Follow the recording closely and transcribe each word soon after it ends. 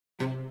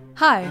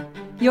Hi,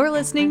 you're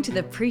listening to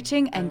the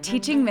preaching and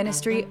teaching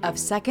ministry of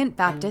Second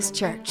Baptist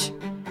Church.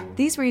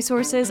 These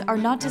resources are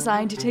not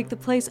designed to take the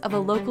place of a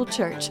local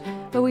church,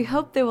 but we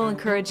hope they will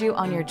encourage you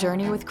on your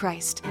journey with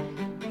Christ.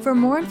 For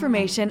more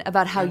information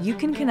about how you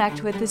can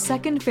connect with the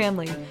Second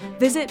family,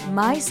 visit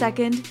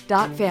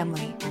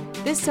mysecond.family.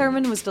 This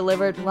sermon was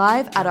delivered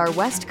live at our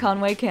West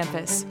Conway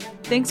campus.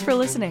 Thanks for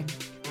listening.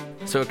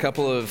 So a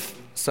couple of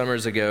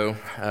summers ago,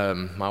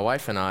 my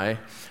wife and I,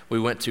 we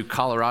went to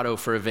Colorado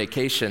for a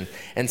vacation,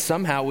 and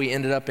somehow we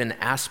ended up in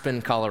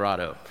Aspen,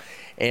 Colorado.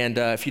 And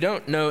if you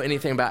don't know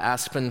anything about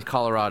Aspen,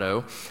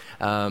 Colorado,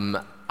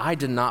 I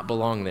did not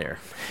belong there.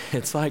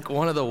 It's like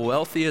one of the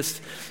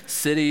wealthiest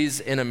cities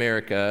in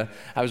America.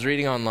 I was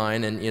reading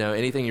online, and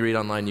anything you read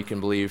online you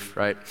can believe,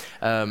 right?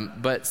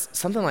 But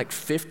something like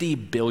 50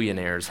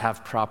 billionaires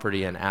have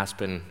property in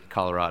Aspen,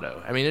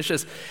 Colorado. I mean,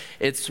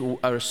 it's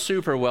a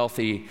super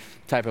wealthy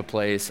type of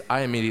place.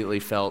 I immediately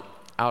felt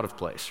out of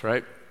place,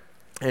 right?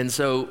 And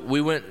so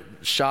we went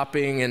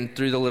shopping and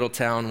through the little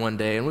town one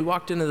day, and we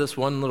walked into this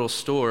one little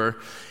store,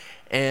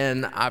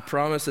 and I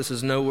promise this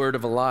is no word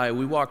of a lie.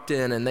 We walked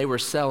in, and they were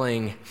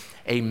selling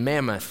a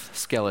mammoth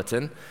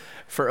skeleton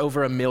for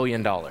over $1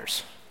 million.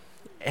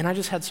 And I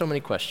just had so many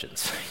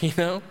questions,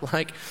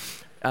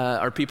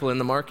 are people in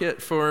the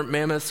market for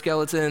mammoth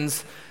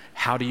skeletons?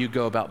 How do you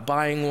go about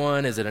buying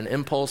one? Is it an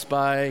impulse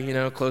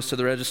buy, close to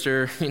the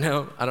register?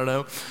 I don't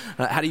know.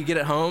 How do you get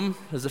it home?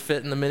 Does it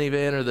fit in the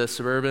minivan or the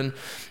Suburban?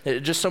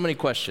 Just so many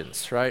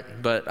questions, right?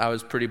 But I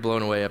was pretty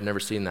blown away. I've never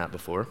seen that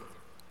before.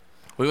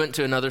 We went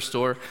to another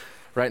store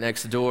right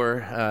next door,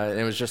 and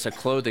it was just a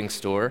clothing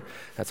store.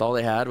 That's all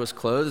they had was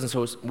clothes. And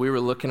so we were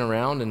looking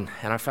around, and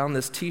I found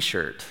this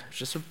T-shirt,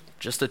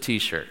 just a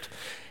T-shirt.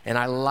 And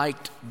I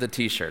liked the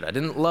T-shirt. I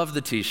didn't love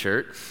the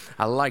T-shirt.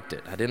 I liked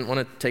it. I didn't want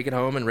to take it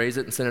home and raise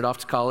it and send it off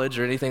to college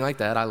or anything like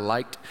that. I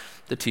liked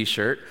the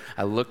T-shirt.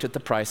 I looked at the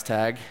price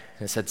tag,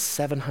 and it said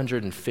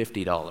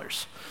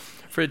 $750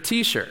 for a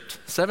T-shirt.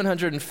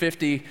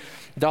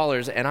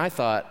 $750, and I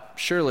thought,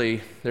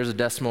 surely there's a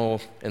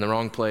decimal in the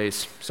wrong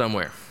place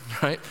somewhere,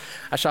 right?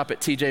 I shop at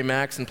TJ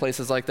Maxx and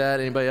places like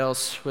that. Anybody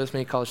else with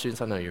me? College students,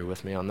 I know you're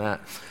with me on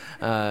that.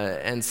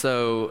 And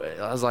so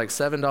I was like,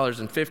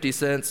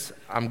 $7.50,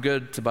 I'm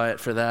good to buy it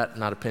for that,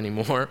 not a penny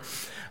more,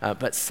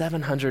 but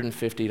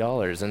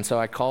 $750. And so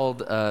I called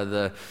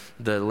the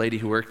lady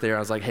who worked there. I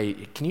was like, hey,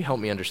 can you help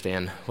me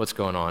understand what's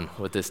going on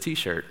with this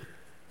T-shirt?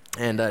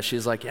 And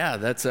she's like, yeah,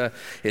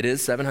 it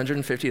is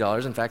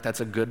 $750. In fact, that's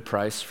a good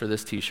price for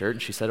this T-shirt.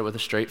 And she said it with a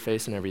straight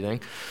face and everything.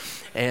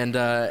 And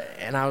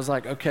I was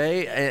like,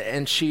 okay.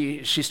 And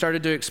she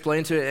started to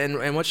explain to it.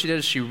 And what she did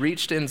is she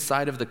reached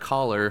inside of the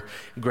collar,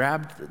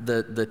 grabbed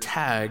the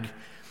tag,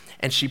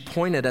 and she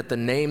pointed at the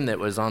name that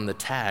was on the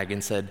tag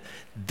and said,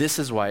 this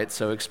is why it's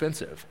so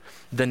expensive.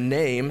 The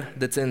name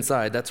that's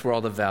inside, that's where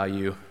all the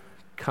value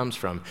comes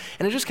from.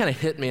 And it just kind of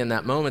hit me in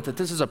that moment that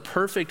this is a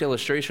perfect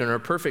illustration or a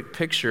perfect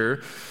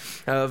picture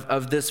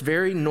of this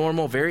very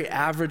normal, very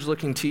average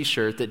looking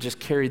T-shirt that just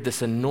carried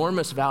this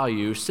enormous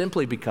value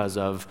simply because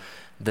of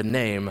the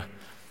name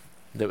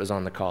that was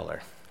on the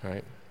collar,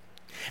 right?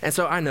 And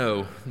so I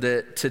know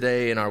that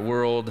today in our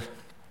world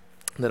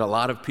that a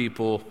lot of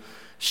people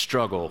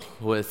struggle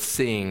with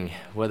seeing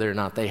whether or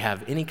not they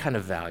have any kind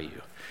of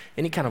value,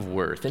 any kind of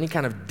worth, any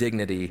kind of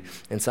dignity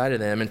inside of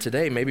them. And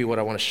today, maybe what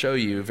I want to show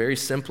you very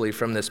simply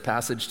from this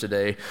passage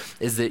today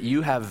is that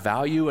you have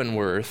value and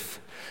worth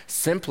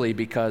simply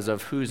because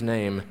of whose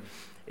name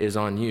is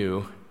on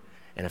you.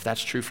 And if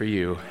that's true for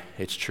you,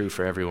 it's true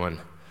for everyone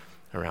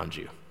around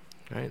you.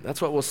 Right?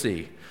 That's what we'll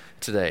see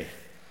today.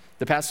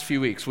 The past few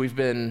weeks, we've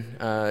been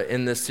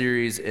in this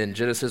series in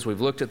Genesis.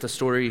 We've looked at the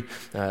story,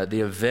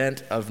 the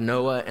event of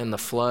Noah and the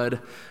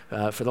flood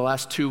for the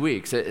last 2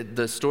 weeks.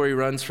 The story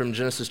runs from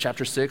Genesis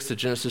chapter 6 to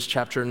Genesis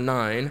chapter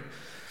 9.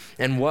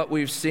 And what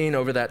we've seen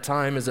over that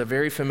time is a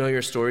very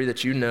familiar story that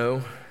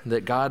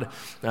that God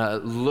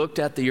looked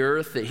at the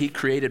earth that he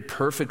created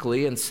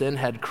perfectly, and sin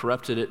had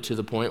corrupted it to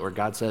the point where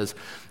God says,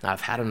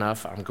 I've had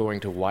enough. I'm going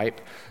to wipe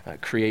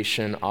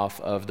creation off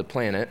of the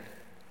planet.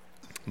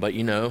 But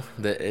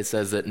that it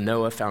says that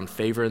Noah found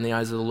favor in the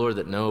eyes of the Lord,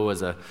 that Noah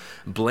was a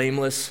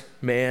blameless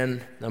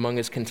man among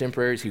his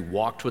contemporaries. He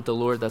walked with the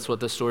Lord. That's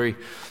what the story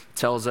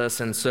tells us.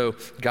 And so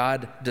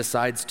God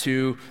decides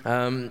to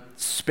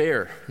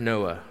spare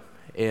Noah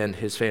and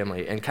his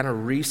family and kind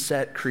of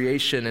reset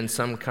creation in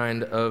some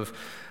kind of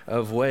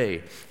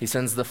way. He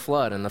sends the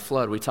flood, and the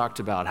flood, we talked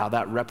about how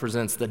that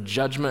represents the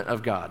judgment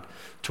of God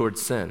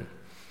towards sin.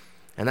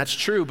 And that's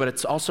true, but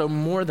it's also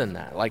more than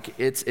that. Like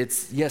it's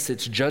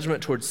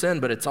judgment towards sin,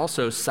 but it's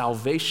also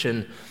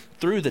salvation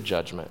through the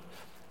judgment.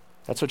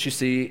 That's what you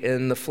see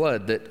in the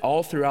flood, that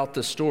all throughout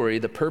the story,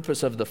 the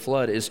purpose of the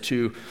flood is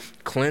to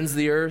cleanse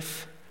the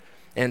earth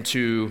and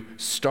to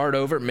start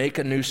over, make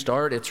a new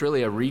start. It's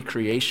really a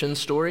recreation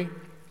story.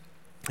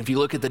 If you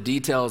look at the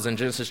details in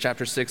Genesis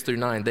chapter 6 through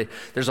 9,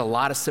 there's a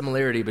lot of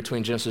similarity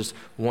between Genesis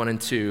 1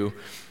 and 2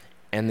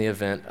 and the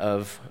event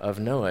of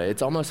Noah.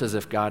 It's almost as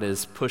if God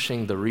is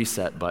pushing the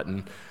reset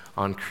button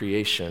on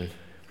creation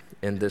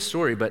in this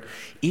story. But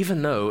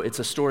even though it's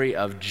a story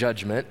of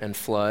judgment and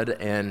flood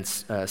and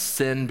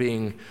sin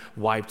being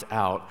wiped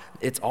out,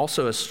 it's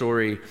also a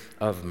story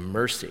of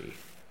mercy.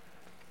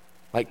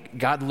 Like,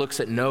 God looks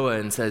at Noah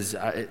and says,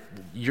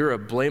 you're a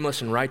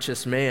blameless and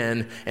righteous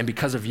man, and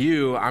because of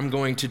you, I'm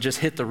going to just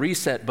hit the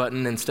reset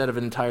button instead of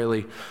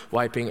entirely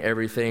wiping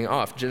everything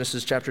off.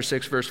 Genesis chapter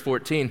 6, verse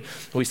 14,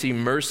 we see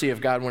mercy of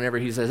God whenever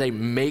he says, hey,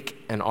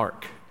 make an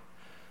ark.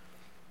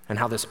 And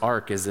how this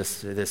ark is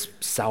this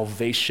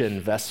salvation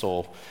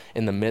vessel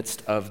in the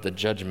midst of the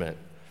judgment.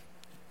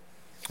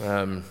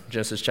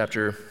 Genesis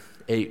chapter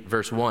 8,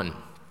 verse 1.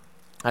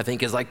 I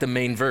think is like the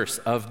main verse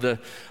of the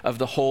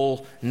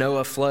whole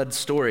Noah flood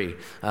story.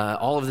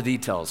 All of the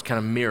details kind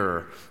of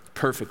mirror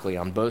perfectly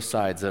on both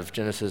sides of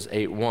Genesis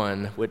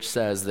 8:1, which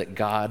says that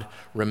God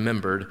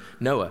remembered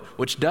Noah,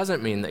 which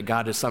doesn't mean that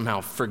God has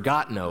somehow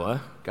forgot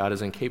Noah. God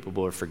is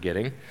incapable of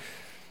forgetting.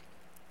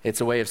 It's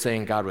a way of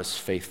saying God was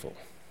faithful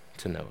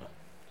to Noah.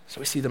 So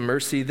we see the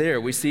mercy there.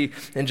 We see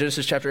in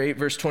Genesis chapter 8,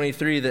 verse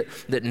 23,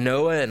 that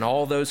Noah and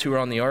all those who were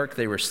on the ark,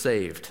 they were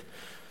saved,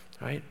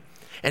 right?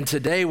 And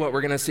today what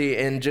we're going to see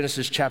in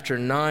Genesis chapter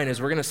 9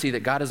 is we're going to see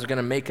that God is going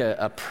to make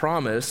a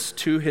promise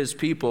to his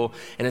people,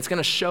 and it's going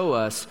to show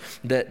us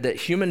that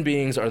human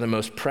beings are the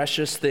most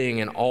precious thing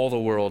in all the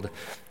world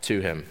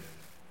to him.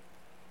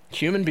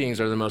 Human beings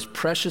are the most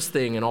precious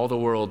thing in all the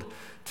world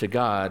to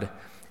God,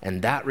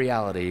 and that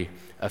reality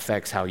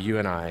affects how you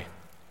and I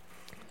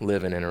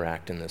live and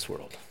interact in this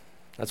world.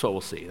 That's what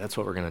we'll see. That's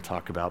what we're going to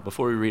talk about.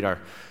 Before we read our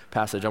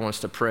passage, I want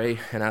us to pray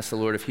and ask the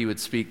Lord if he would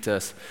speak to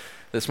us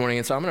this morning.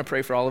 And so I'm going to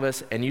pray for all of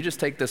us, and you just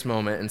take this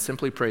moment and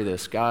simply pray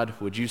this: God,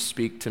 would you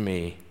speak to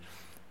me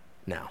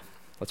now?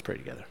 Let's pray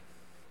together.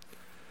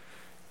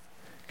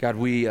 God,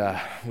 we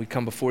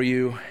come before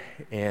you,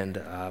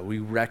 and we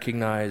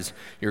recognize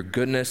your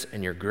goodness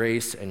and your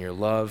grace and your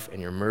love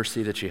and your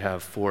mercy that you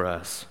have for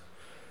us.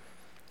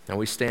 And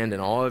we stand in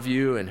awe of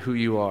you and who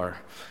you are.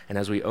 And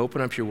as we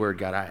open up your word,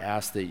 God, I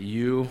ask that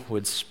you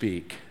would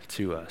speak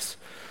to us.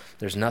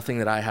 There's nothing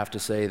that I have to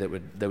say that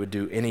would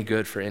do any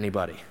good for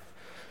anybody.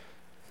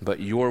 But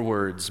your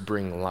words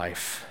bring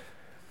life.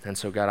 And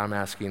so, God, I'm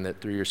asking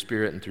that through your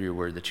Spirit and through your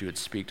word that you would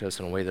speak to us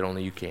in a way that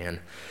only you can,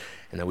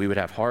 and that we would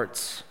have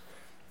hearts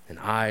and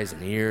eyes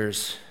and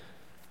ears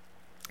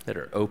that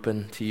are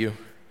open to you,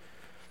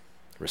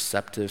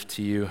 receptive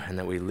to you, and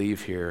that we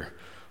leave here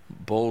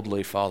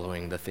boldly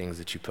following the things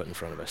that you put in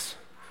front of us.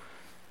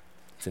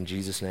 It's in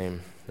Jesus'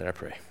 name that I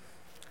pray.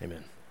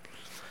 Amen.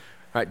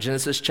 All right,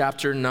 Genesis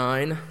chapter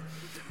 9.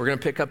 We're going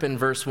to pick up in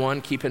verse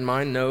 1. Keep in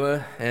mind,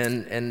 Noah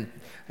and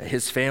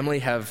his family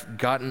have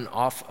gotten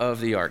off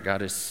of the ark.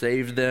 God has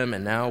saved them,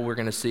 and now we're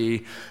going to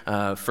see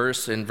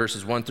first in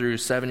verses 1 through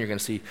 7, you're going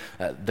to see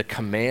the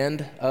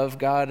command of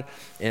God.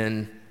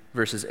 In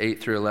verses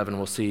 8 through 11,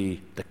 we'll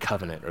see the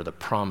covenant or the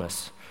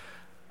promise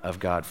of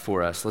God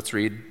for us. Let's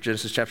read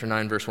Genesis chapter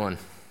 9, verse 1.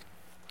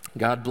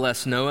 God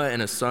blessed Noah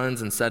and his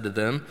sons and said to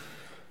them,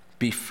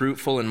 "Be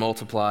fruitful and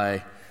multiply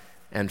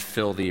and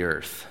fill the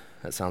earth."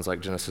 That sounds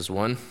like Genesis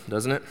 1,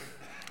 doesn't it?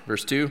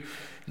 Verse 2,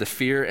 "The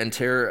fear and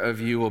terror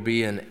of you will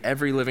be in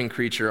every living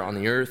creature on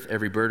the earth,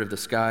 every bird of the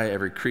sky,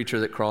 every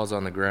creature that crawls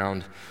on the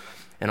ground,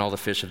 and all the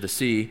fish of the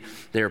sea.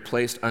 They are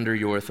placed under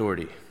your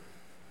authority.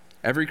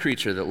 Every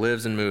creature that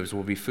lives and moves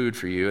will be food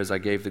for you. As I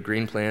gave the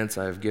green plants,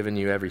 I have given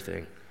you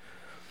everything.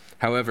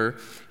 However,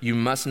 you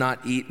must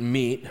not eat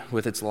meat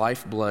with its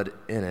lifeblood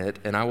in it,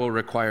 and I will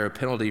require a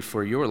penalty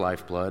for your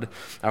lifeblood.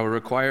 I will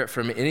require it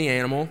from any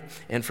animal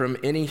and from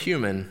any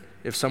human.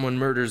 If someone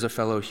murders a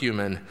fellow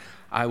human,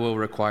 I will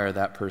require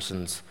that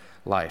person's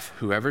life.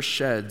 Whoever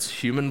sheds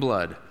human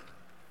blood,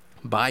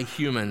 by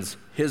humans,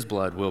 his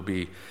blood will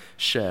be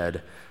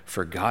shed,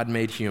 for God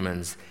made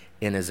humans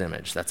in his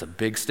image." That's a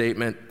big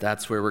statement.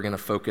 That's where we're going to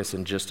focus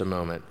in just a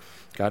moment.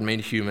 God made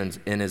humans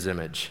in his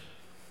image.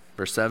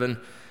 Verse 7,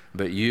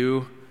 "But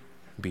you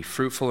be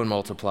fruitful and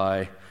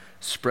multiply,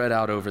 spread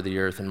out over the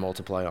earth and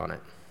multiply on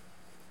it."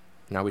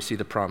 Now we see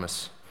the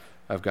promise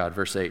of God.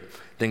 Verse 8,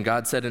 "Then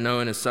God said to Noah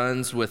and his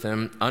sons with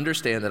him,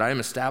 understand that I am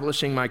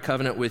establishing my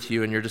covenant with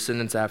you and your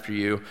descendants after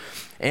you,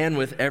 and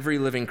with every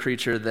living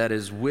creature that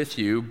is with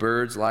you,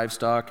 birds,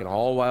 livestock, and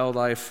all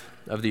wildlife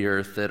of the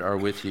earth that are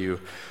with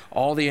you,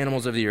 all the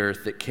animals of the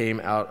earth that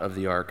came out of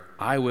the ark.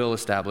 I will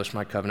establish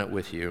my covenant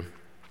with you,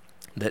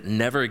 that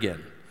never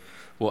again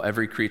will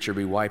every creature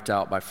be wiped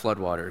out by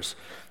floodwaters.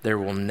 There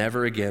will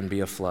never again be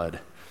a flood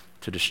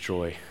to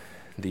destroy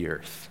the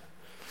earth."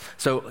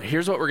 So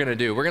here's what we're going to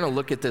do. We're going to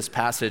look at this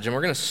passage, and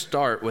we're going to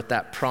start with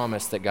that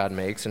promise that God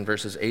makes in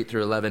verses 8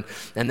 through 11.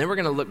 And then we're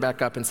going to look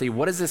back up and see,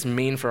 what does this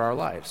mean for our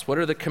lives? What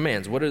are the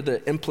commands? What are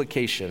the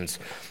implications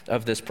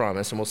of this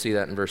promise? And we'll see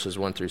that in verses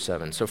 1 through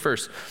 7. So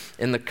first,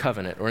 in the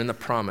covenant or in the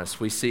promise,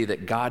 we see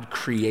that God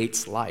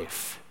creates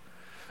life.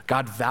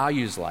 God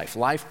values life.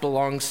 Life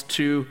belongs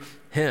to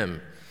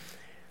him.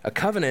 A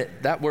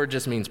covenant, that word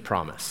just means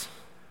promise,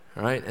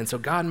 all right? And so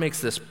God makes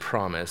this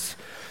promise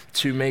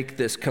to make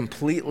this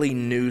completely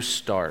new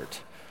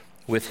start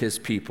with his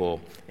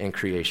people in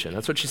creation.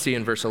 That's what you see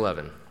in verse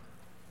 11.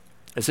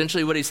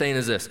 Essentially what he's saying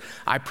is this: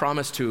 I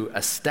promise to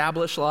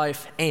establish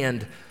life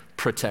and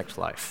protect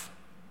life.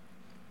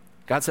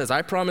 God says,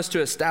 I promise to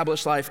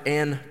establish life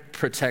and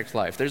protect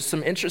life. There's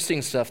some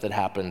interesting stuff that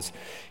happens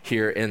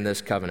here in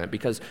this covenant,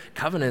 because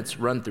covenants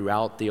run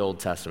throughout the Old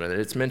Testament.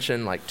 It's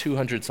mentioned like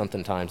 200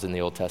 something times in the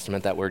Old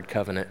Testament, that word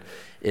covenant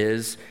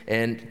is.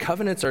 And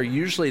covenants are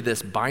usually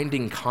this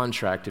binding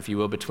contract, if you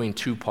will, between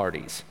two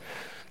parties.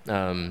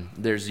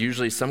 There's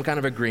usually some kind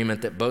of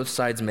agreement that both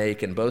sides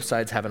make and both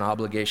sides have an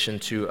obligation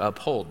to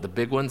uphold. The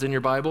big ones in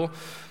your Bible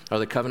are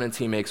the covenants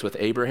he makes with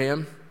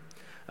Abraham,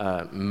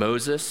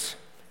 Moses,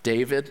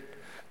 David,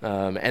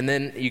 and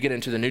then you get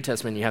into the New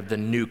Testament, you have the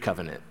new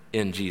covenant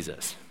in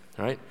Jesus,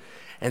 right?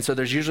 And so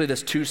there's usually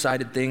this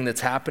two-sided thing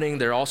that's happening.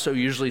 They're also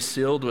usually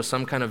sealed with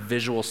some kind of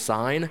visual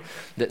sign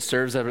that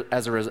serves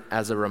as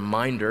a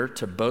reminder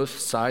to both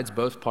sides,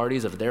 both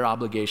parties, of their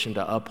obligation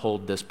to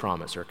uphold this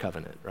promise or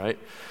covenant, right?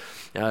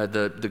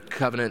 The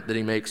covenant that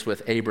he makes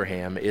with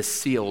Abraham is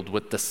sealed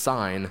with the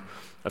sign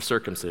of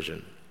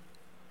circumcision.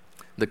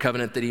 The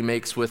covenant that he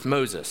makes with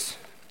Moses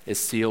is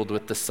sealed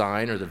with the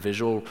sign or the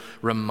visual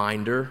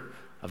reminder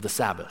of the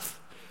Sabbath.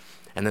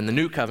 And then the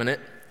new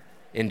covenant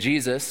in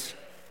Jesus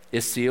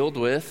is sealed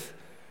with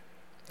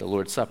the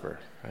Lord's Supper,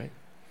 right?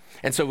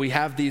 And so we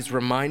have these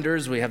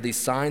reminders, we have these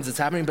signs that's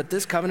happening, but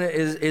this covenant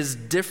is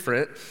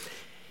different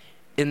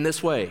in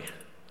this way.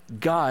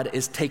 God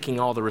is taking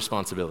all the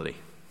responsibility.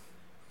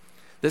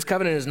 This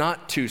covenant is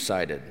not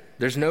two-sided.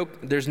 There's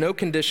no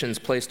conditions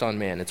placed on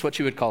man. It's what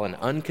you would call an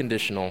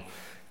unconditional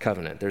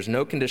covenant. There's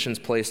no conditions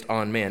placed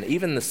on man.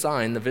 Even the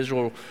sign, the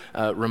visual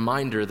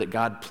reminder that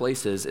God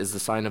places, is the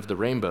sign of the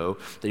rainbow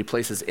that he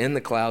places in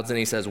the clouds, and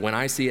he says, when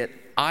I see it,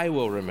 I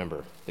will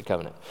remember the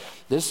covenant.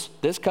 This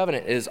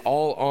covenant is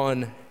all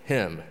on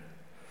him,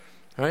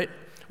 right?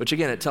 Which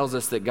again, it tells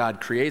us that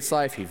God creates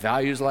life, he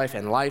values life,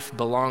 and life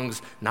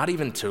belongs not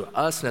even to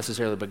us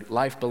necessarily, but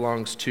life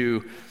belongs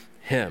to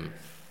him.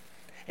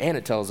 And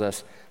it tells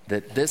us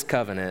that this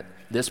covenant,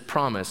 this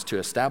promise to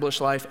establish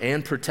life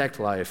and protect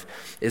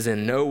life, is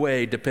in no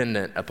way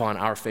dependent upon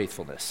our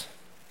faithfulness.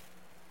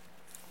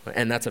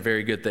 And that's a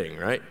very good thing,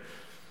 right?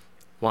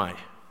 Why?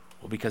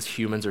 Well, because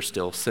humans are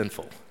still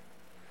sinful.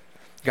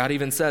 God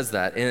even says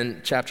that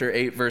in chapter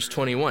 8, verse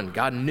 21.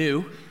 God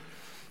knew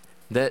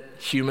that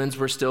humans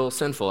were still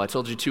sinful. I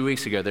told you 2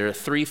 weeks ago, there are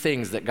 3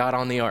 things that got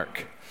on the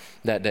ark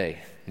that day: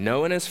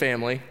 Noah and his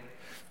family,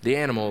 the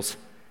animals,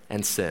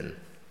 and sin.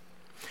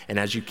 And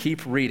as you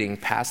keep reading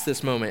past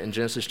this moment in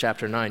Genesis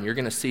chapter 9, you're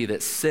going to see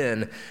that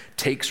sin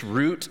takes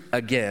root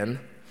again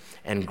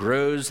and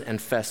grows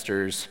and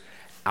festers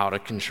out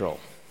of control.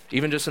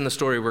 Even just in the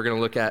story we're going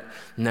to look at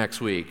next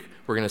week,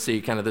 we're going to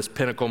see kind of this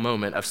pinnacle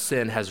moment of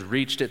sin has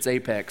reached its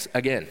apex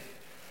again.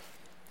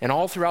 And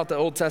all throughout the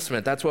Old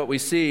Testament, that's what we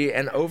see.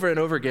 And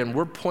over again,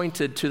 we're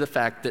pointed to the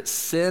fact that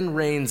sin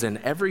reigns in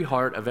every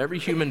heart of every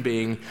human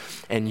being,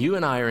 and you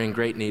and I are in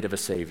great need of a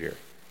Savior.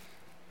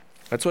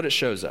 That's what it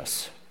shows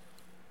us.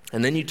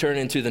 And then you turn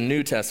into the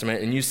New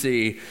Testament and you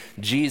see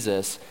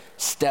Jesus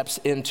steps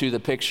into the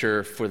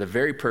picture for the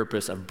very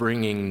purpose of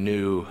bringing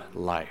new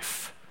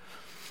life.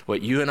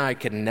 What you and I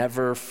could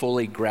never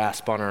fully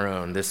grasp on our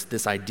own,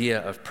 this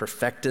idea of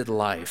perfected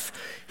life,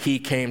 he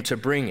came to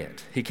bring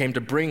it. He came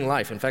to bring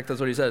life. In fact,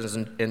 that's what he says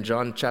in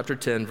John chapter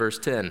 10, verse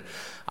 10.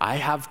 I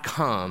have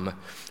come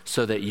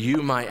so that you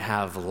might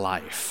have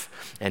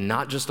life, and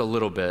not just a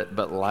little bit,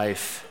 but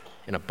life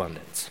in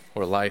abundance,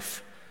 or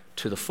life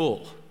to the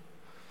full.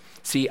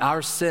 See,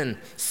 our sin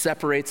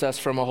separates us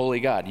from a holy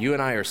God. You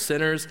and I are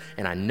sinners,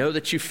 and I know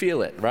that you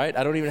feel it, right?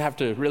 I don't even have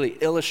to really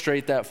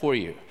illustrate that for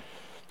you.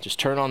 Just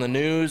turn on the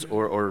news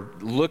or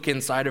look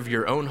inside of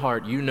your own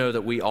heart. You know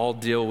that we all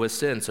deal with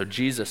sin. So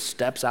Jesus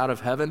steps out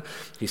of heaven.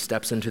 He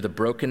steps into the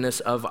brokenness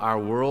of our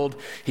world.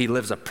 He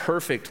lives a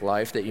perfect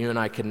life that you and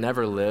I can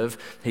never live.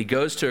 He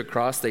goes to a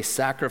cross. They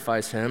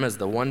sacrifice him as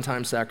the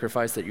one-time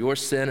sacrifice that your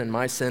sin and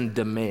my sin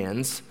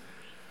demands.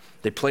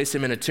 They place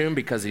him in a tomb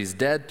because he's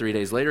dead. 3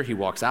 days later, he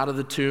walks out of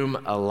the tomb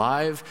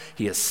alive.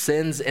 He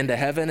ascends into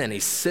heaven, and he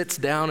sits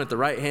down at the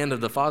right hand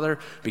of the Father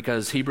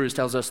because Hebrews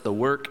tells us the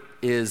work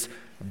is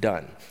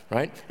done,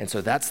 right? And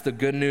so that's the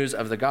good news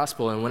of the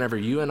gospel. And whenever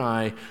you and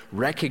I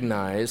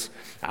recognize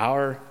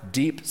our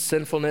deep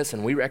sinfulness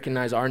and we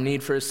recognize our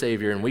need for a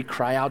Savior, and we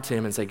cry out to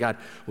him and say, God,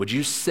 would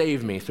you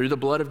save me through the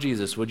blood of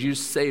Jesus? Would you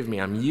save me?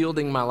 I'm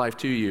yielding my life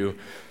to you.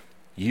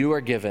 You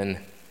are given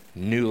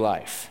new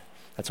life.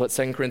 That's what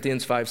 2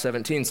 Corinthians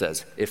 5:17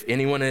 says. If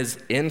anyone is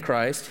in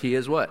Christ, he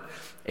is what?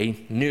 A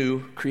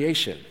new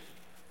creation.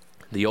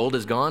 The old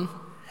is gone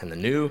and the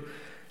new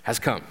has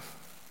come.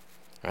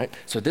 Right?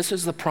 So this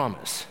is the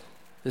promise.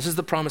 This is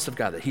the promise of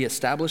God, that he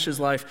establishes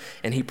life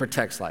and he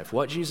protects life.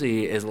 What you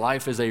see is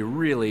life is a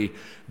really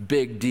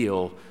big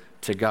deal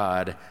to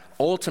God,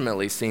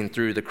 ultimately seen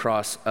through the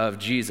cross of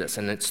Jesus.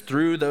 And it's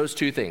through those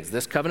two things,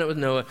 this covenant with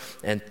Noah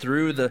and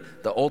through the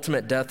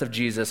ultimate death of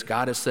Jesus,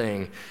 God is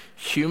saying,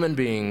 human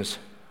beings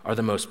are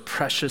the most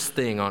precious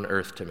thing on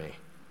earth to me.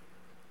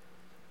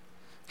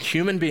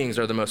 Human beings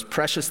are the most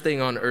precious thing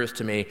on earth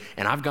to me,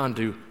 and I've gone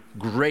to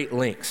great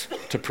lengths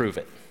to prove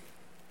it.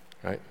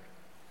 right?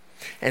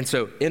 And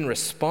so in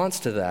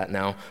response to that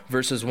now,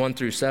 verses 1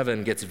 through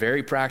 7 gets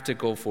very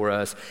practical for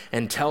us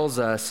and tells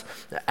us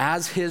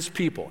as his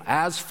people,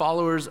 as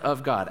followers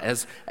of God,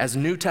 as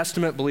New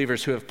Testament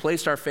believers who have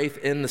placed our faith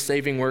in the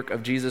saving work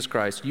of Jesus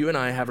Christ, you and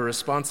I have a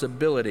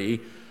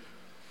responsibility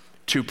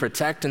to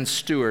protect and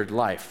steward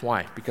life.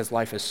 Why? Because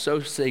life is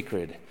so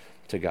sacred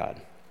to God.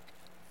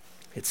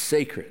 It's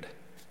sacred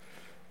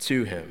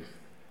to him.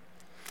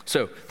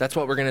 So that's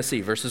what we're going to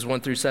see. Verses 1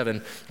 through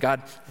 7,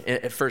 God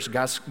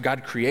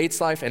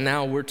creates life, and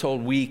now we're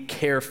told we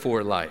care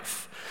for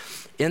life.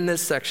 In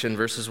this section,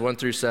 verses 1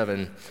 through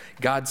 7,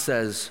 God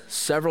says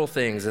several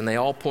things, and they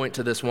all point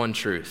to this one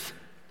truth.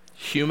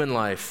 Human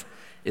life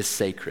is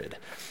sacred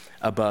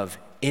above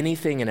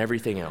anything and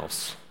everything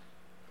else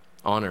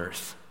on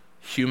earth.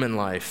 Human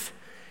life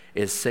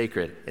is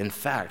sacred. In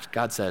fact,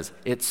 God says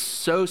it's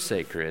so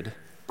sacred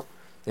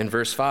in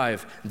verse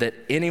 5 that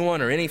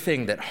anyone or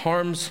anything that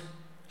harms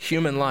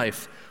human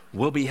life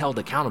will be held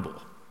accountable.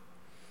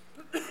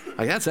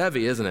 Like, that's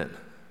heavy, isn't it?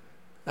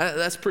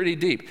 That's pretty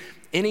deep.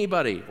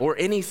 Anybody or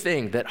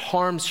anything that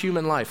harms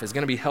human life is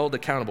going to be held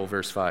accountable,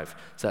 verse 5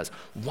 says.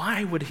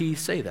 Why would he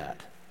say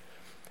that?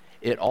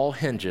 It all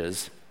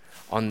hinges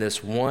on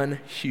this one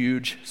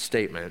huge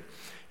statement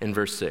in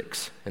verse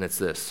 6, and it's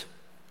this: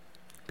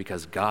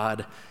 because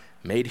God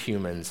made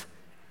humans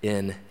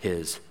in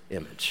his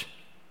image.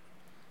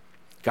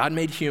 God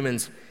made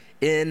humans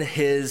in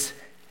his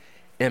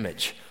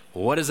image.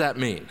 What does that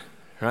mean,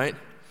 right?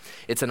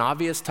 It's an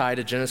obvious tie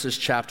to Genesis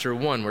chapter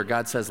 1, where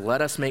God says,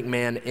 let us make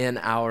man in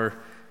our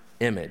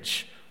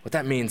image. What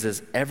that means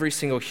is every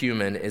single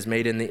human is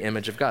made in the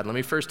image of God. Let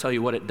me first tell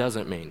you what it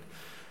doesn't mean.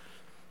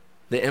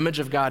 The image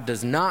of God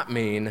does not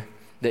mean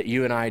that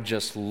you and I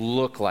just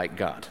look like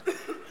God.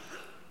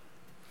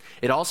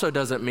 It also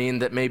doesn't mean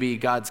that maybe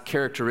God's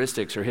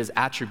characteristics or his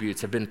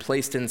attributes have been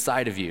placed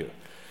inside of you,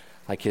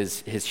 like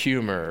his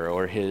humor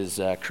or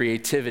his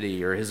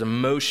creativity or his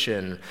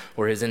emotion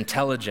or his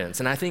intelligence.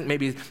 And I think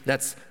maybe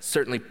that's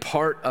certainly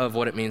part of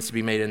what it means to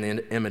be made in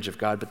the image of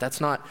God, but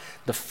that's not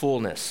the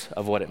fullness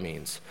of what it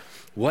means.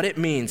 What it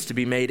means to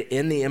be made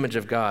in the image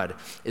of God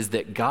is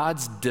that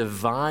God's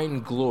divine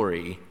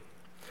glory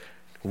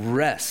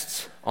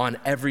rests on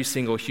every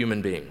single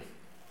human being.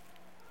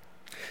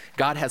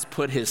 God has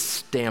put his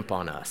stamp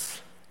on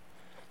us.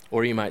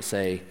 Or you might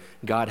say,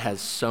 God has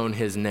sewn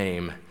his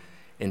name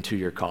into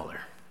your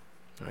collar,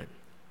 right?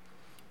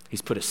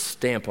 He's put a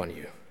stamp on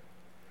you.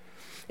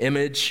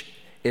 Image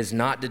is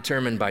not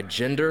determined by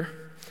gender,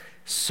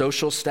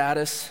 social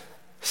status,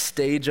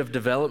 stage of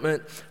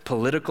development,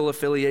 political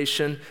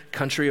affiliation,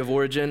 country of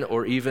origin,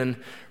 or even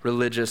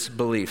religious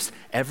beliefs.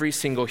 Every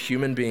single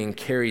human being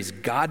carries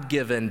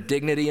God-given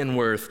dignity and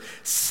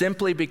worth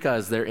simply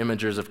because they're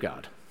imagers of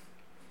God.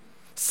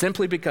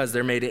 Simply because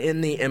they're made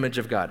in the image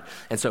of God.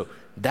 And so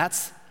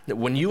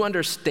when you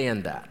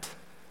understand that,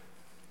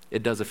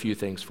 it does a few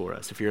things for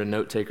us. If you're a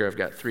note taker, I've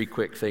got 3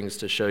 quick things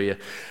to show you.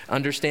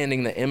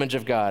 Understanding the image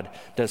of God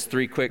does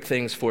 3 quick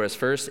things for us.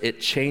 First, it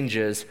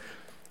changes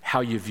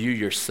how you view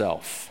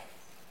yourself.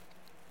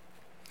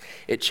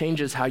 It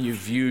changes how you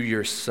view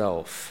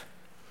yourself.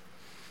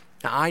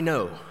 Now, I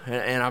know,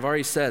 and I've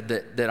already said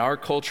that our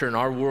culture and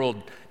our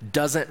world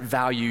doesn't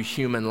value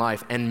human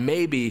life. And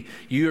maybe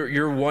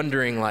you're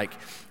wondering, like,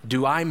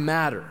 do I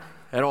matter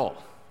at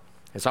all?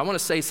 And so I want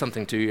to say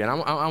something to you, and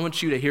I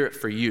want you to hear it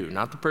for you,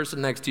 not the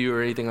person next to you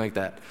or anything like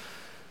that.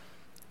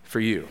 For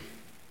you.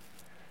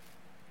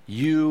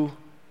 You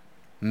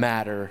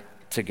matter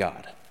to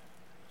God.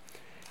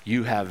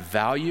 You have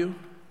value,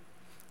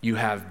 you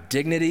have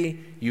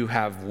dignity, you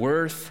have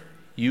worth,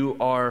 you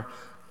are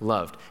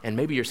loved. And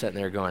maybe you're sitting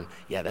there going,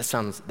 yeah, that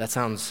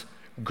sounds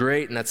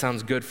great and that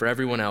sounds good for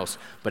everyone else,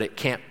 but it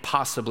can't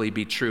possibly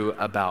be true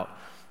about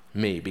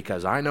me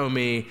because I know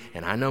me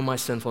and I know my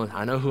sinfulness,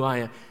 I know who I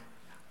am.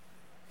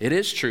 It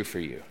is true for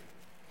you.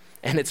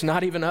 And it's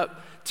not even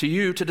up to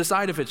you to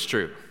decide if it's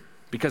true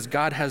because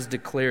God has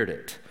declared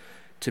it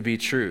to be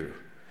true.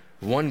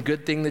 One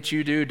good thing that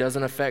you do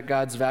doesn't affect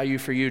God's value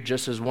for you,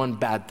 just as one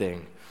bad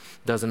thing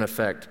doesn't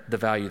affect the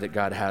value that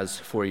God has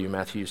for you.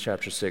 Matthew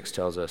chapter 6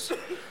 tells us,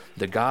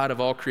 the God of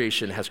all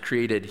creation has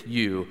created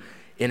you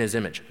in his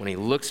image. When he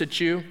looks at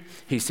you,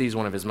 he sees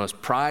one of his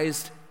most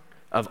prized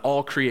of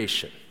all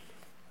creation.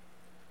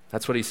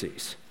 That's what he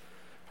sees.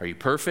 Are you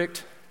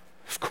perfect?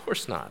 Of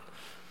course not.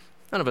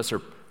 None of us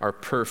are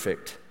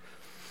perfect.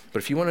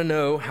 But if you want to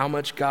know how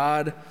much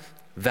God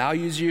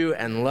values you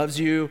and loves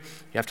you, you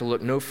have to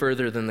look no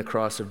further than the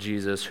cross of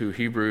Jesus, who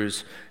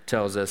Hebrews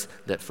tells us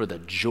that for the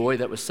joy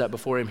that was set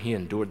before him, he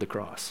endured the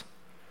cross.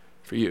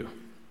 For you,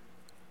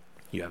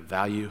 you have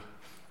value,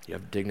 you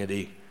have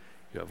dignity,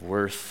 you have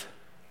worth,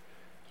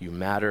 you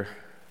matter.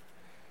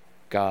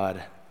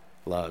 God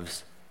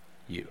loves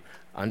you.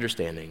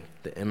 Understanding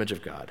the image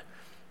of God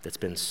that's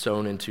been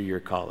sewn into your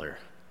collar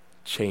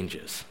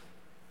changes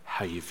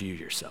how you view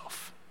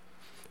yourself.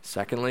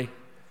 Secondly,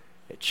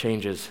 it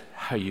changes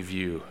how you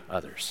view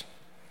others.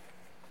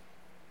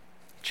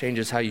 It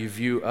changes how you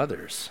view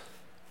others.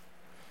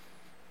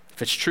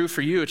 If it's true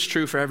for you, it's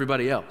true for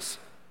everybody else.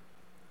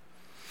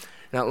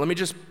 Now, let me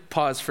just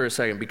pause for a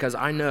second, because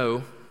I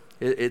know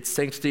it's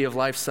Sanctity of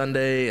Life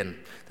Sunday, and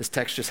this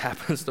text just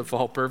happens to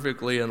fall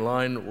perfectly in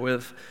line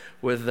with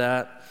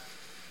that.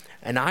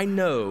 And I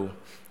know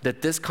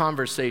that this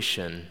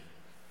conversation,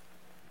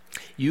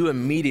 you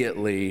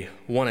immediately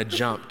want to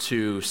jump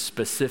to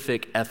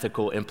specific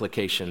ethical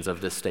implications of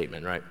this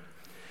statement, right?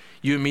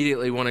 You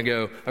immediately want to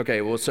go,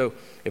 okay, well, so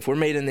if we're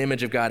made in the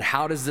image of God,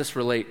 how does this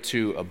relate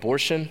to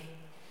abortion?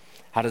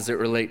 How does it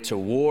relate to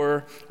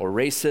war or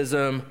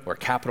racism or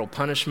capital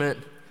punishment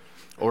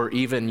or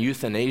even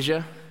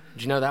euthanasia?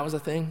 Did you know that was a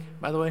thing,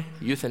 by the way?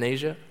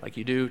 Euthanasia, like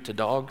you do to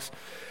dogs?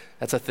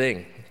 That's a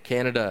thing.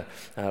 Canada,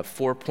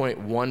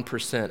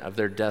 4.1% of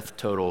their death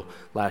total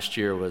last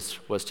year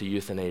was to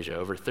euthanasia.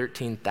 Over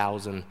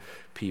 13,000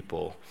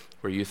 people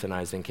were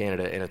euthanized in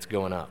Canada, and it's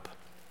going up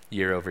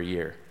year over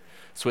year.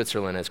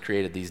 Switzerland has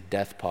created these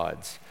death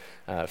pods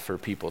for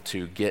people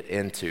to get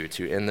into,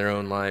 to end their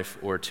own life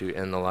or to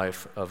end the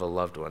life of a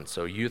loved one.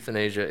 So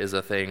euthanasia is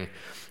a thing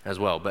as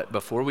well. But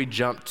before we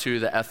jump to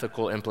the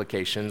ethical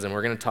implications, and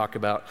we're going to talk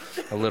about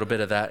a little bit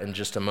of that in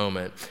just a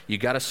moment, you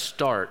got to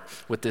start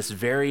with this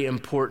very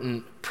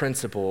important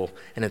principle,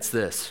 and it's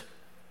this: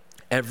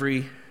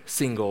 every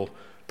single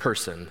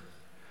person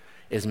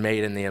is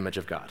made in the image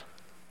of God.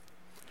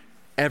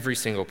 Every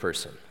single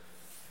person.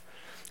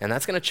 And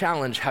that's going to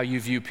challenge how you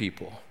view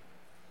people,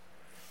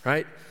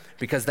 right?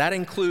 Because that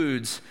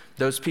includes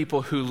those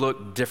people who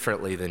look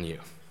differently than you.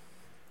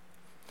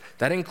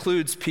 That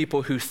includes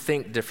people who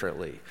think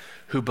differently,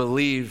 who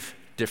believe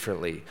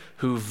differently,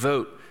 who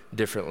vote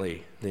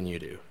differently than you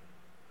do.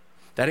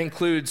 That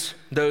includes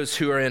those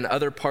who are in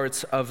other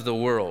parts of the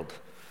world.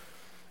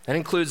 That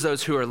includes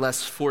those who are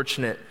less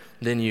fortunate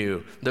than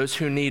you, those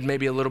who need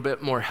maybe a little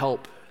bit more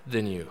help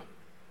than you.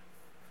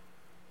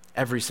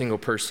 Every single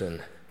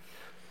person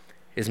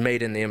is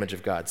made in the image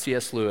of God.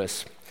 C.S.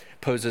 Lewis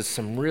poses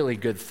some really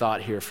good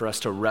thought here for us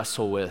to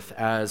wrestle with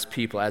as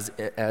people, as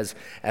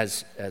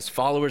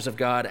followers of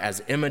God, as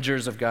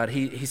imagers of God.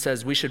 He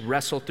says we should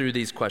wrestle through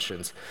these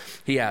questions.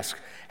 He asks,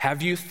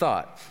 have you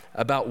thought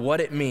about what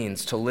it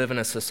means to live in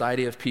a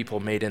society of people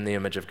made in the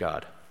image of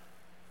God?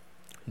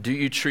 Do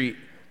you treat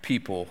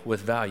people with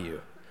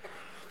value?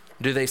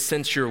 Do they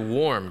sense you're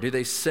warm? Do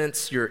they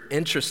sense you're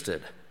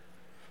interested?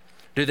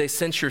 Do they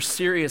sense you're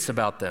serious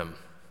about them?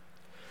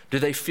 Do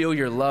they feel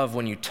your love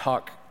when you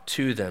talk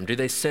to them? Do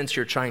they sense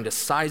you're trying to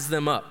size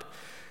them up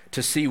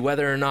to see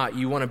whether or not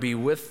you want to be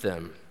with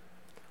them,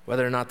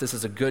 whether or not this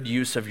is a good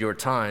use of your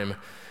time?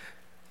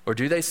 Or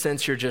do they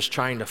sense you're just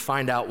trying to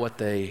find out what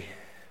they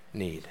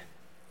need?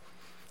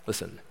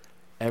 Listen,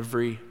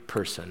 every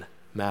person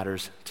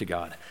matters to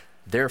God.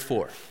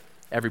 Therefore,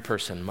 every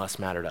person must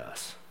matter to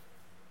us.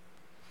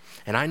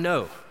 And I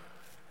know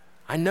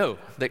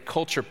that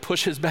culture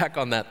pushes back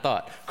on that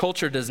thought.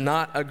 Culture does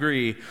not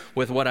agree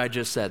with what I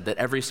just said, that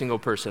every single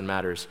person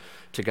matters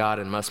to God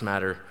and must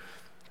matter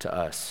to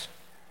us.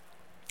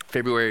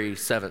 February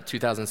 7th,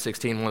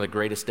 2016, one of the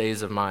greatest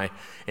days of my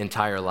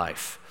entire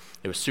life.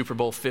 It was Super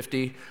Bowl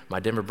 50. My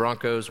Denver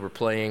Broncos were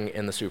playing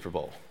in the Super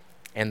Bowl,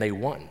 and they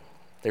won.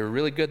 They were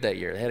really good that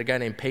year. They had a guy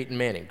named Peyton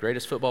Manning,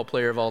 greatest football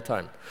player of all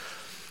time.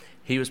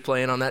 He was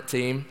playing on that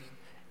team.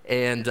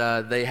 And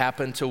they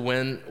happened to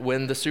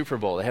win the Super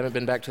Bowl. They haven't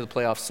been back to the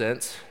playoffs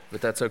since,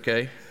 but that's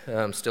okay.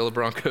 I'm still a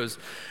Broncos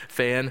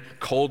fan.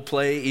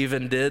 Coldplay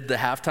even did the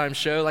halftime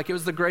show. Like, it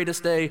was the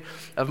greatest day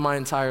of my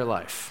entire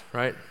life,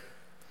 right?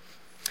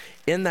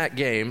 In that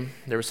game,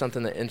 there was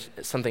something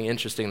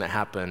interesting that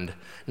happened,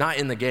 not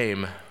in the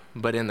game,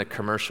 but in the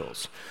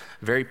commercials.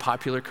 A very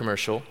popular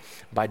commercial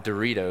by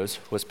Doritos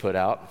was put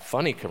out,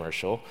 funny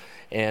commercial,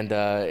 and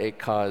it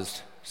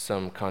caused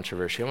some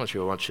controversy. I want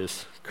you to watch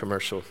this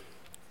commercial.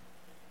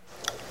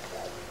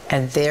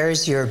 And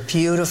there's your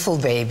beautiful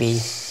baby.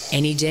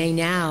 Any day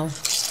now.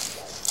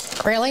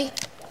 Really?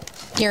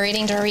 You're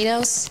eating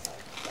Doritos?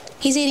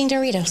 He's eating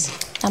Doritos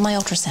on my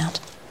ultrasound.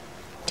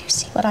 Do you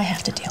see what I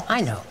have to do?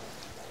 I know.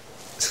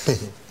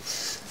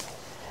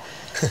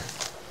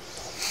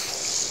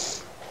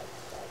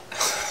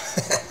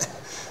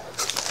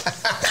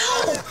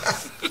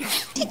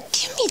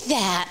 Give me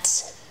that.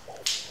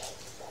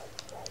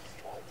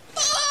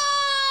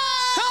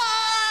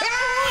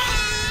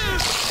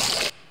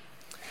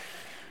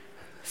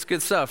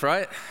 Good stuff,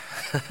 right?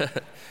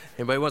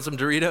 Anybody want some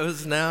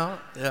Doritos now?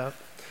 Yeah.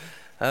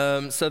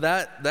 So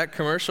that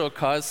commercial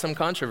caused some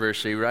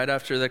controversy. Right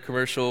after the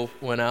commercial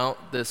went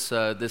out, this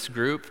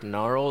group,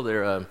 NARAL,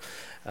 they're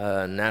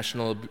a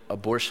national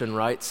abortion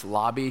rights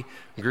lobby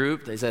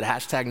group. They said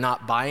hashtag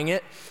not buying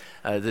it.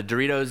 The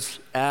Doritos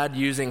ad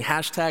using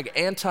hashtag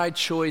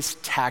anti-choice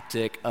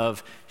tactic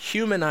of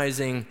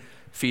humanizing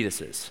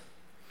fetuses.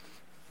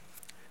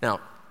 Now,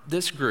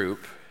 this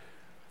group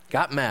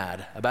got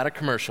mad about a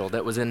commercial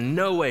that was in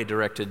no way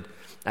directed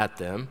at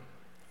them,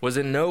 was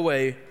in no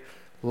way,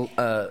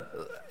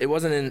 it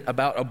wasn't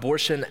about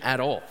abortion at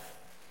all.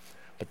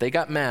 But they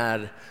got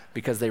mad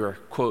because they were,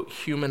 quote,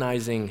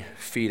 humanizing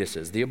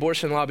fetuses. The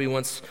abortion lobby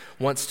wants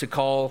to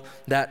call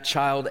that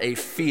child a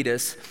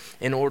fetus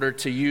in order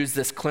to use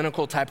this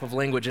clinical type of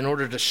language, in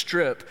order to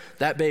strip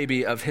that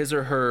baby of his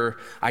or her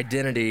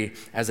identity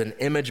as an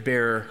image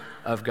bearer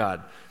of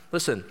God.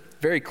 Listen,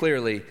 very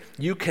clearly,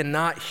 you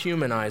cannot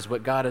humanize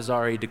what God has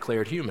already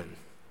declared human.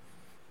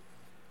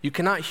 You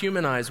cannot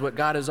humanize what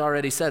God has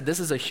already said. This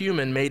is a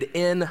human made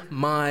in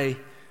my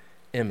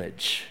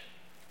image.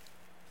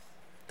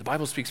 The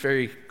Bible speaks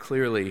very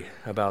clearly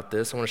about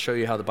this. I want to show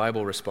you how the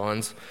Bible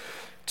responds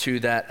to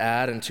that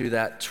ad and to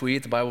that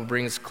tweet. The Bible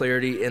brings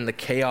clarity in the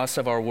chaos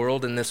of our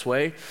world in this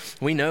way.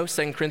 We know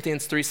 2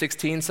 Corinthians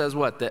 3:16 says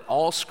what? That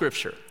all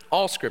scripture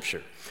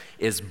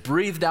is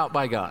breathed out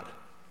by God.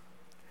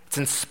 It's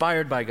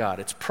inspired by God.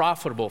 It's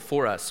profitable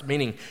for us,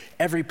 meaning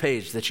every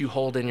page that you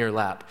hold in your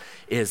lap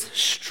is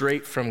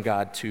straight from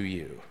God to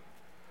you.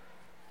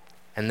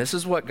 And this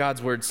is what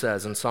God's word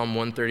says in Psalm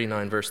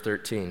 139, verse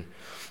 13.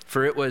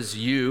 For it was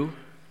you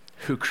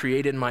who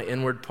created my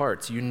inward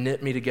parts. You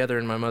knit me together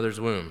in my mother's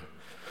womb.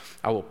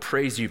 I will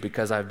praise you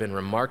because I've been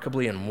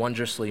remarkably and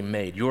wondrously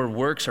made. Your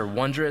works are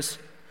wondrous,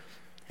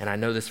 and I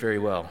know this very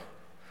well.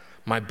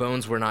 My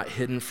bones were not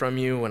hidden from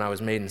you when I was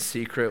made in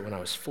secret, when I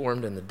was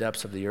formed in the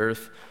depths of the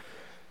earth.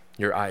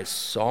 Your eyes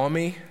saw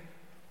me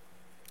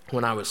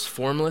when I was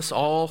formless.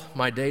 All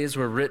my days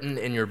were written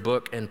in your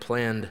book and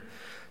planned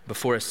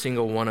before a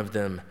single one of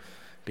them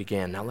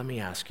began. Now let me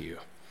ask you,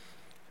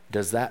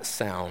 does that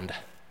sound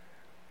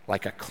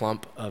like a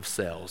clump of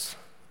cells?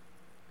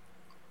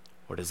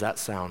 Or does that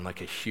sound like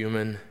a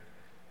human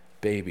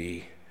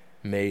baby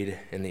made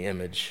in the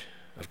image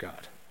of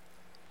God?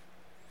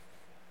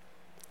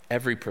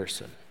 Every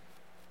person,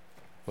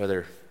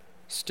 whether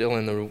still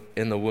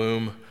in the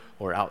womb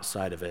or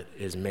outside of it,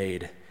 is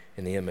made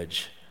in the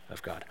image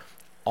of God.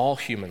 All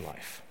human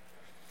life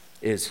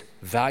is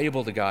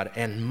valuable to God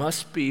and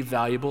must be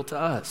valuable to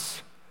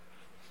us.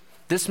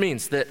 This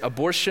means that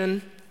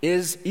abortion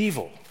is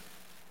evil.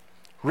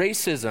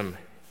 Racism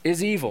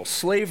is evil.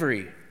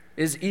 Slavery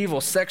is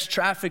evil. Sex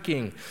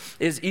trafficking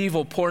is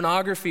evil.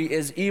 Pornography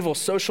is evil.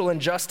 Social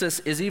injustice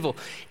is evil.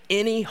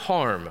 Any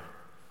harm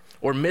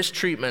or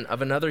mistreatment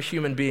of another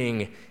human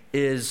being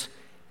is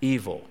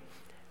evil.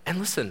 And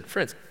listen,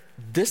 friends,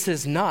 this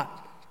is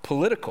not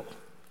political.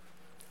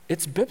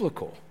 It's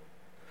biblical.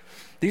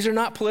 These are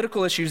not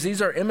political issues.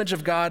 These are image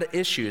of God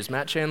issues.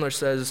 Matt Chandler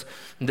says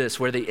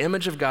this, where the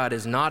image of God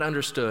is not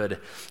understood,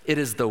 it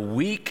is the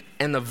weak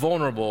and the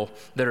vulnerable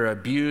that are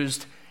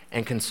abused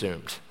and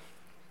consumed.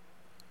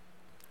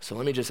 So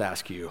let me just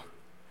ask you,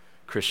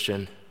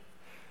 Christian,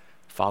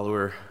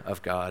 follower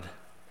of God,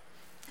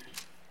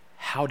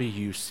 how do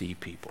you see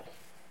people?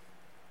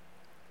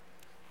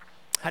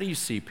 How do you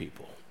see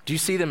people? Do you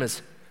see them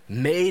as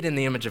made in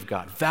the image of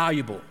God,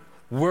 valuable,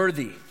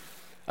 worthy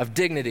of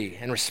dignity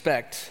and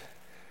respect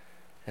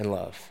and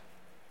love?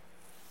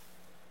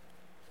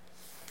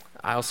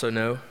 I also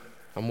know,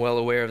 I'm well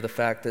aware of the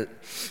fact that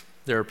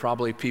there are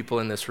probably people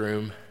in this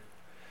room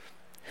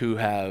who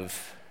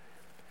have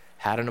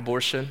had an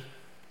abortion,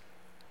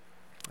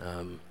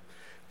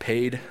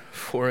 paid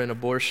for an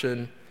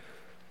abortion,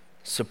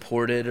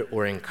 supported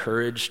or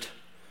encouraged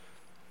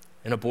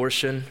an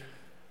abortion.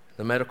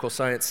 The Medical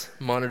Science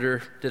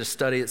Monitor did a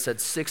study that said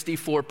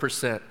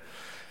 64%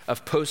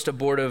 of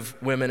post-abortive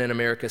women in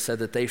America said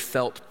that they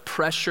felt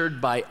pressured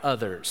by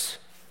others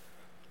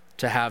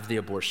to have the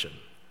abortion.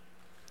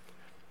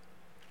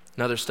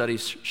 Another study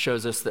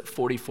shows us that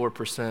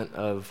 44%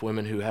 of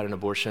women who had an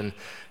abortion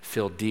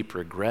feel deep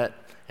regret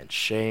and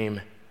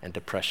shame and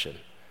depression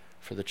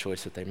for the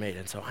choice that they made.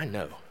 And so I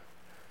know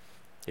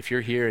if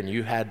you're here and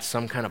you had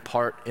some kind of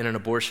part in an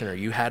abortion or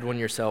you had one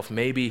yourself,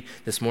 maybe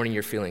this morning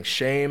you're feeling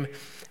shame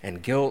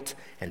and guilt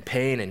and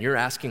pain and you're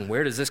asking,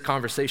 where does this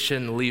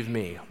conversation leave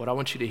me? What I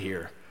want you to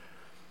hear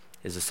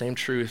is the same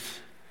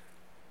truth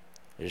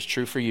that is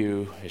true for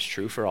you, is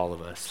true for all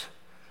of us,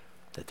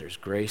 that there's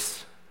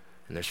grace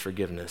and there's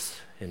forgiveness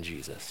in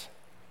Jesus.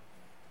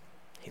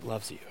 He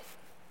loves you.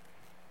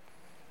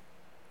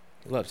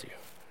 He loves you.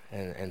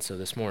 And so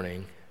this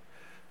morning,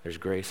 there's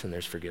grace and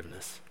there's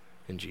forgiveness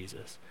in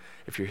Jesus.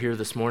 If you're here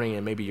this morning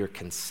and maybe you're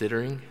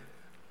considering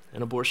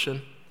an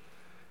abortion,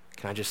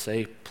 can I just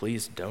say,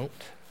 please don't?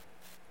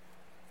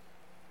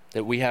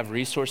 That we have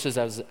resources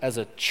as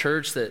a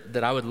church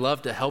that I would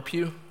love to help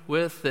you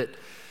with, that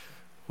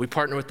we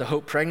partner with the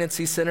Hope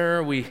Pregnancy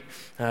Center.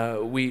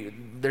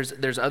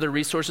 There's other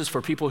resources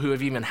for people who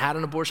have even had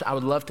an abortion. I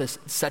would love to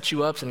set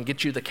you up and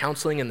get you the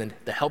counseling and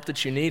the help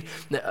that you need.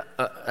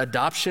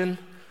 Adoption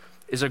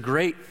is a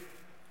great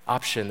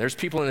option. There's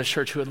people in this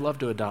church who would love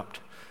to adopt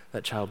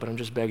that child, but I'm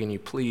just begging you,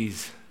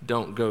 please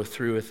don't go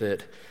through with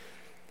it.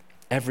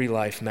 Every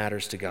life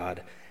matters to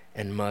God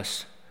and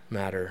must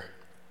matter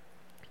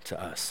to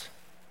us.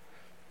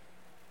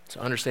 So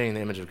understanding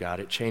the image of God,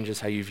 it changes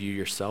how you view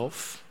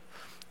yourself,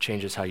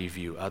 changes how you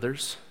view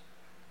others,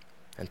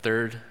 and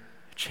third,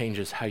 it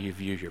changes how you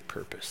view your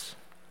purpose.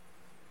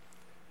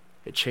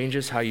 It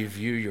changes how you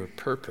view your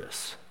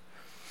purpose.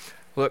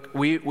 Look,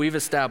 we've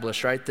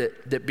established, right,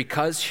 that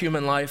because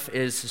human life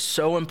is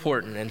so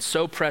important and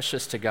so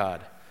precious to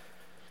God,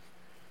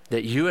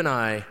 that you and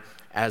I,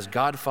 as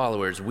God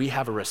followers, we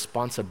have a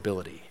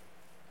responsibility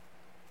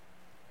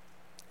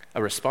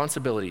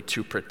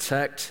to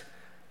protect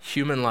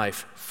human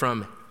life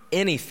from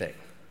anything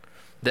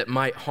that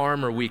might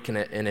harm or weaken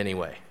it in any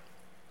way.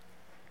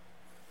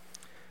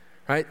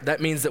 Right? That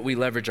means that we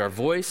leverage our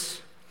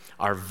voice,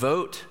 our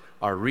vote,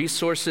 our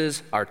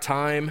resources, our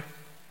time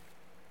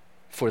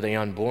for the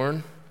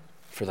unborn,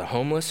 for the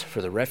homeless,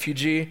 for the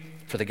refugee,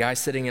 for the guy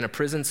sitting in a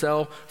prison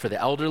cell, for the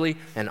elderly,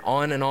 and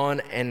on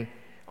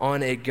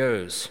it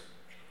goes.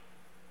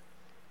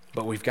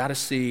 But we've got to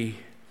see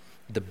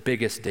the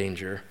biggest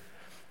danger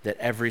that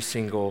every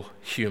single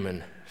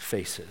human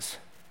faces.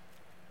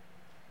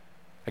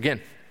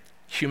 Again,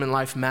 human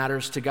life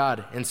matters to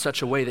God in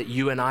such a way that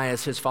you and I,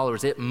 as his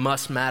followers, it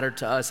must matter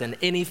to us. And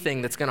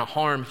anything that's going to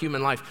harm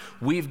human life,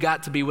 we've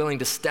got to be willing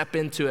to step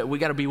into it. We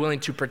got to be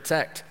willing to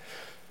protect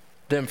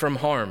them from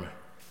harm.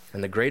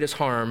 And the greatest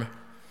harm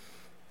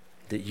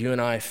that you and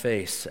I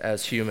face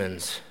as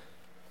humans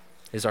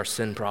is our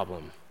sin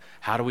problem.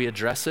 How do we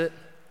address it?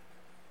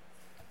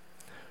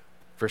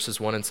 Verses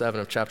 1 and 7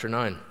 of chapter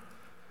 9.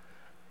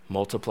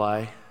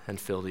 Multiply and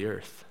fill the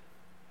earth.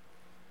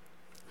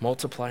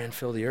 Multiply and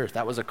fill the earth.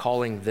 That was a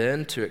calling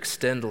then to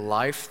extend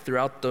life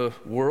throughout the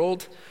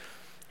world,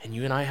 and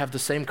you and I have the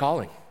same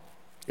calling.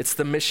 It's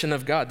the mission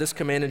of God. This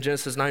command in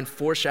Genesis 9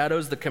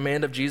 foreshadows the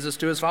command of Jesus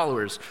to his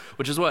followers,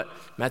 which is what?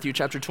 Matthew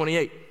chapter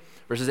 28,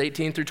 verses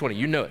 18 through 20.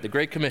 You know it, the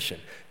Great Commission.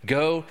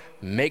 Go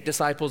make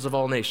disciples of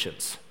all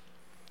nations.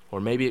 Or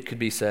maybe it could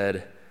be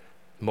said,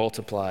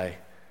 multiply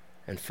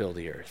and fill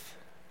the earth.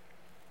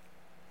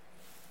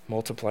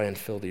 Multiply and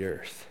fill the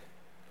earth.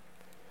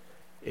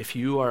 If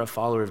you are a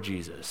follower of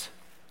Jesus,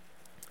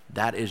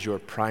 that is your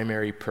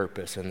primary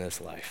purpose in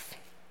this life.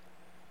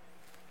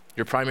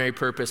 Your primary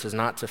purpose is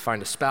not to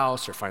find a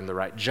spouse or find the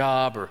right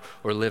job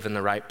or live in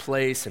the right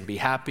place and be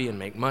happy and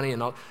make money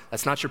and all.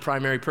 That's not your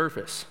primary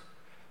purpose.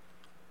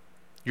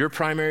 Your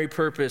primary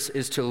purpose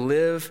is to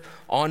live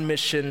on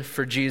mission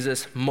for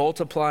Jesus,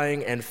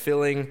 multiplying and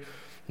filling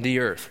the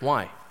earth.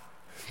 Why?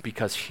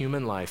 Because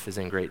human life is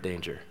in great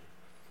danger.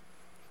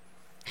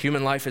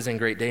 Human life is in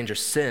great danger.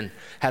 Sin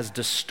has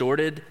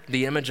distorted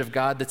the image of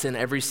God that's in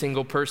every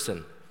single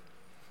person.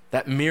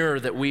 That mirror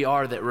that we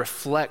are that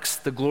reflects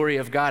the glory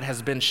of God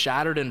has been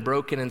shattered and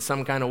broken in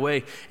some kind of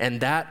way,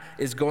 and that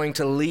is going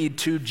to lead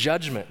to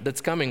judgment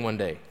that's coming one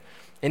day.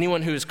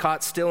 Anyone who is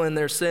caught still in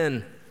their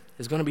sin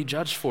is going to be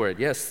judged for it.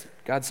 Yes,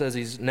 God says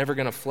he's never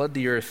going to flood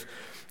the earth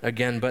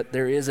again, but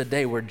there is a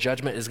day where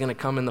judgment is going to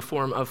come in the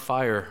form of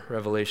fire,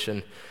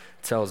 Revelation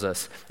tells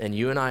us. And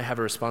you and I have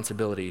a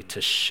responsibility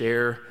to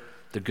share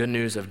the good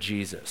news of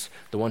Jesus,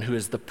 the one who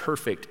is the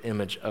perfect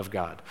image of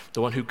God,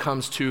 the one who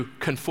comes to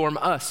conform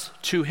us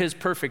to his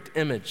perfect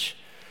image.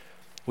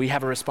 We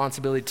have a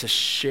responsibility to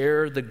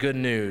share the good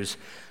news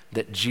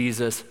that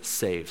Jesus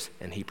saves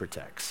and he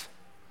protects.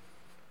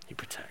 He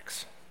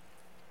protects.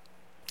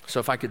 So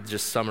if I could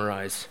just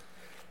summarize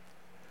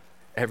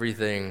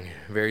everything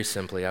very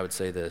simply, I would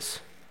say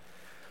this.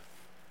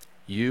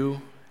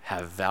 You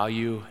have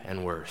value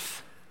and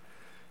worth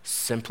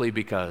simply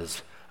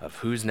because of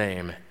whose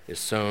name is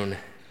sewn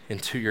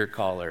into your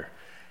collar,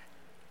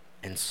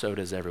 and so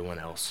does everyone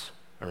else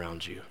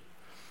around you.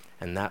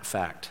 And that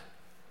fact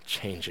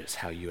changes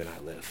how you and I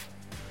live.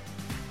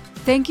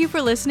 Thank you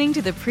for listening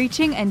to the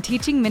preaching and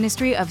teaching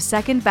ministry of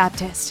Second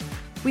Baptist.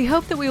 We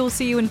hope that we will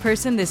see you in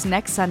person this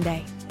next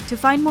Sunday. To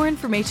find more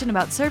information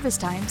about service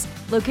times,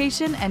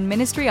 location, and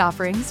ministry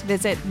offerings,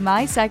 visit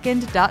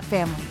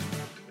mysecond.family.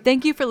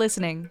 Thank you for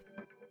listening.